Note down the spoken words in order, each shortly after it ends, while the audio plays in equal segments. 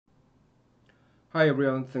Hi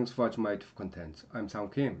everyone, thanks for watching my YouTube content. I'm Sang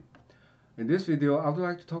Kim. In this video, I would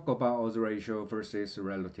like to talk about odds ratio versus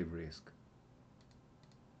relative risk.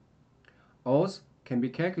 Odds can be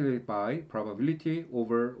calculated by probability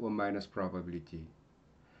over 1 minus probability.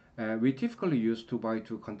 And we typically use 2 by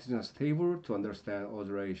 2 continuous table to understand odds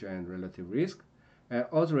ratio and relative risk. And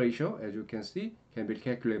odds ratio, as you can see, can be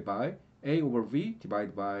calculated by A over V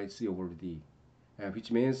divided by C over D,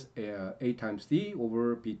 which means A times D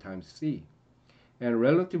over B times C. And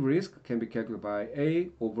relative risk can be calculated by A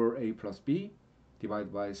over A plus B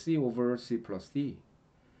divided by C over C plus D.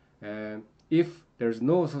 And if there's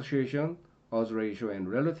no association, odds ratio and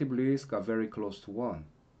relative risk are very close to 1.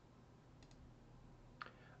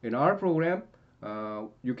 In our program,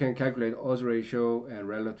 you can calculate odds ratio and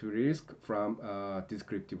relative risk from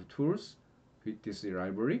descriptive tools with this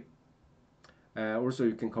library. Also,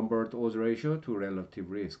 you can convert odds ratio to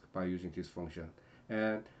relative risk by using this function.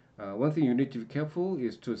 And one thing you need to be careful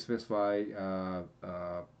is to specify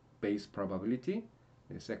base probability,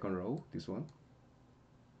 the second row, this one.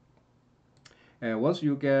 And once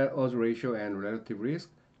you get odds ratio and relative risk,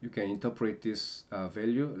 you can interpret this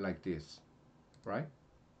value like this, right?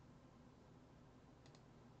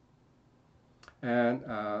 And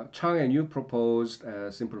Chang and Yu proposed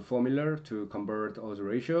a simple formula to convert odds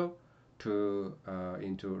ratio into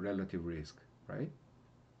relative risk, right?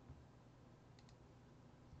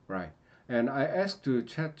 Right. And I asked to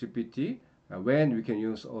ChatGPT when we can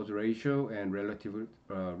use odds ratio and relative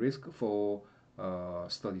risk for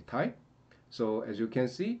study type. So as you can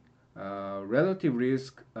see, relative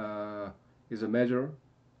risk is a measure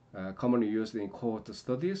commonly used in cohort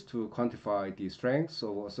studies to quantify the strengths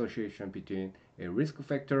of association between a risk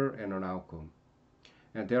factor and an outcome.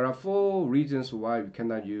 And there are 4 reasons why we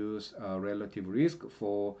cannot use relative risk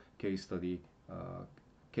for case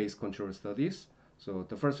control studies. So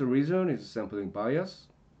the first reason is sampling bias,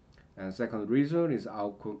 and second reason is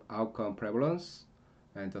outcome prevalence,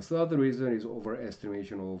 and the third reason is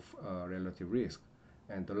overestimation of relative risk,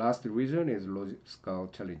 and the last reason is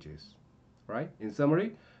logistical challenges. Right? In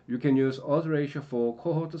summary, you can use odds ratio for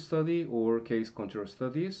cohort study or case control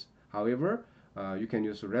studies. However, you can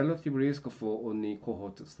use relative risk for only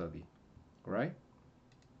cohort study. Right?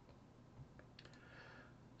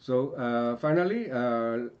 So finally,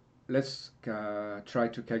 let's try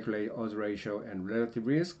to calculate odds ratio and relative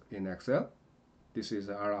risk in Excel. This is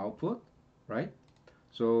our output, right?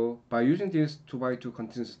 So by using this 2 by 2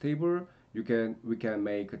 continuous table, we can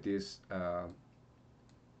make this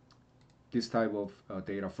this type of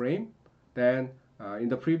data frame. Then in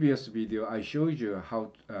the previous video, I showed you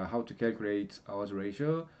how to calculate odds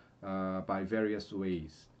ratio by various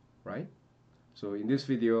ways, right? So in this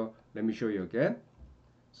video, let me show you again.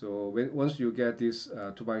 So once you get this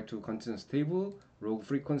 2 by 2 continuous table, log of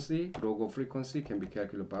frequency can be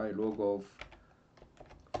calculated by log of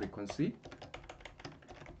frequency,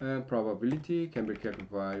 and probability can be calculated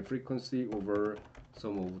by frequency over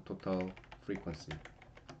sum of total frequency.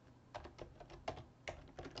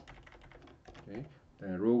 Okay,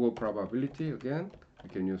 then log of probability, again, you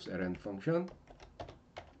can use ln function.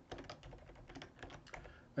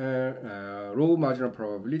 Row marginal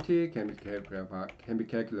probability can be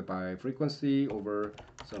calculated by frequency over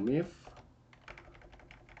sum if,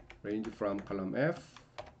 range from column F,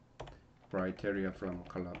 criteria from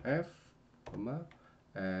column F,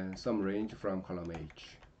 and some range from column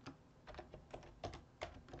H.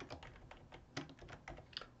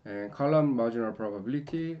 And column marginal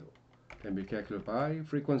probability can be calculated by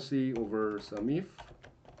frequency over sum if,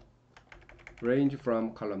 range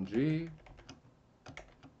from column G,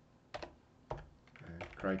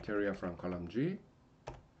 criteria from column G,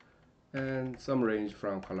 and some range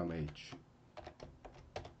from column H.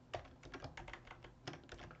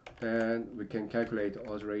 Then we can calculate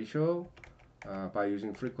odds ratio by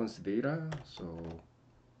using frequency data. So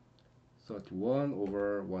 31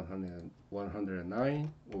 over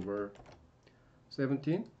 109 over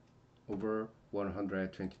 17 over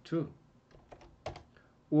 122.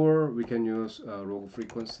 Or we can use log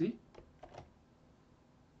frequency.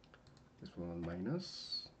 This one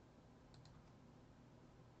minus,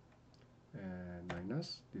 and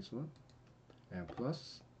minus this one, and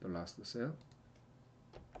plus the last cell.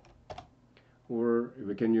 Or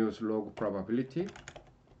we can use log probability,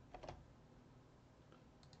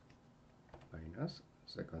 minus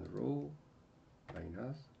second row,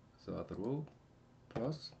 minus third row,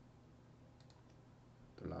 plus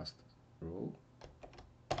the last row.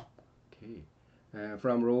 Okay, and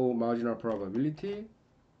from row marginal probability,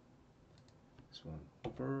 this one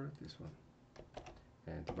over this one,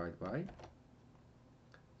 and divide by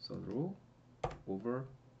third row over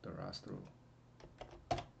the last row.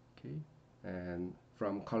 Okay, and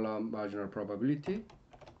from column marginal probability,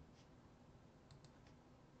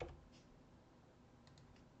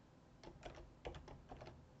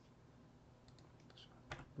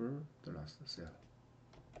 the last cell.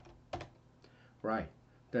 Right.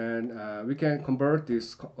 Then we can convert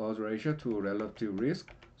this odds ratio to relative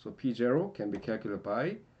risk. So P0 can be calculated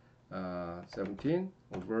by 17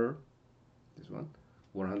 over this one,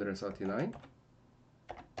 139.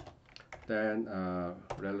 Then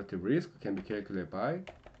relative risk can be calculated by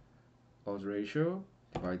odds ratio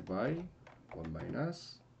divided by 1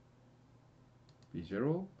 minus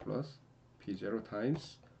P0 plus P0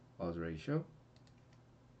 times odds ratio.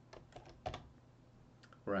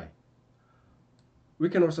 Right. We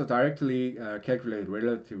can also directly calculate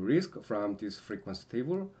relative risk from this frequency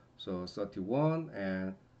table. So 31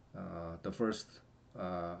 and the first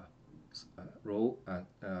row,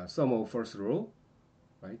 sum of first row,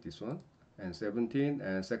 right, this one, and 17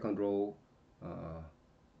 and second row,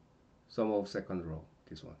 sum of second row,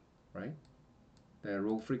 this one, right? Then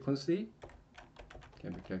log frequency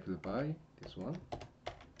can be calculated by this one,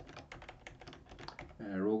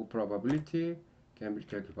 and log probability can be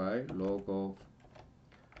calculated by log of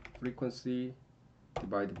frequency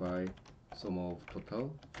divided by sum of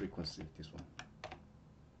total frequency, this one.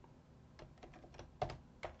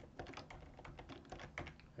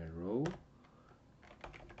 And rho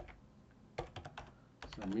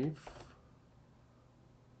sum if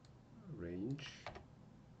range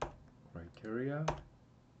criteria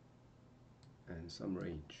and some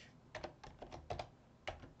range.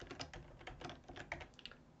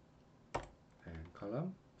 And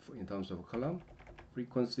column, in terms of column,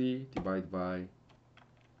 frequency divided by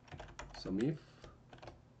sum if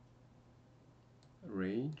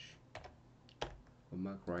range,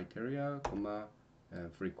 comma, criteria, comma,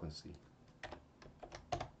 and frequency.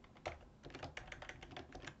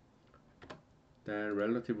 Then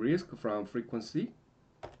relative risk from frequency,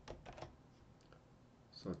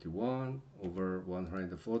 31 over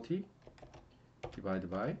 140 divided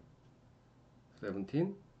by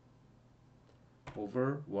 17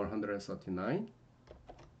 over 139.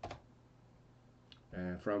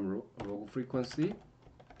 And from log frequency,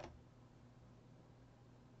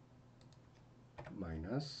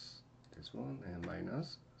 minus this one and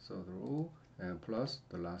minus third row and plus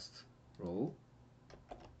the last row.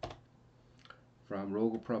 From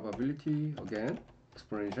log probability, again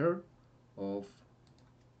exponential of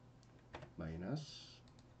minus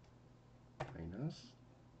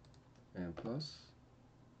and plus.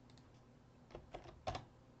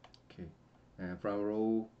 Okay, and from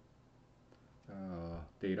row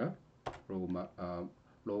data,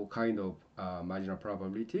 row kind of marginal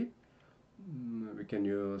probability, we can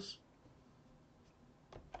use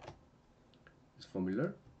this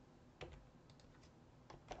formula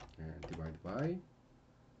and divide by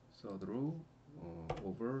third row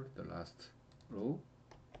over the last row.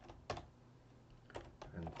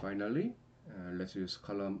 And finally, let's use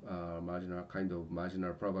column marginal kind of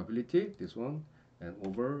marginal probability, this one, and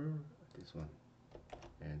over this one,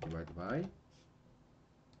 and divide by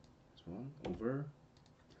this one over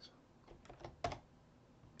this one.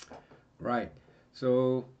 Right.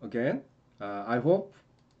 So again, I hope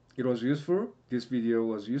it was useful. This video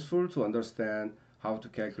was useful to understand how to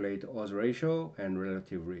calculate odds ratio and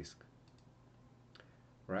relative risk.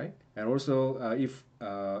 Right. And also, if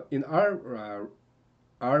in our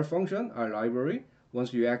function, our library,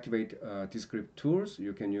 once you activate discrete tools,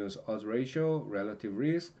 you can use odds ratio, relative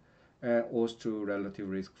risk, and odds to relative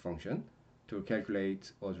risk function to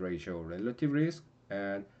calculate odds ratio, relative risk,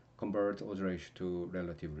 and convert odds ratio to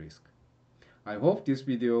relative risk. I hope this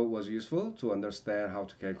video was useful to understand how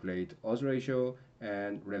to calculate odds ratio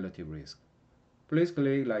and relative risk. Please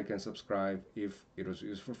click like and subscribe if it was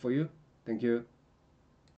useful for you. Thank you.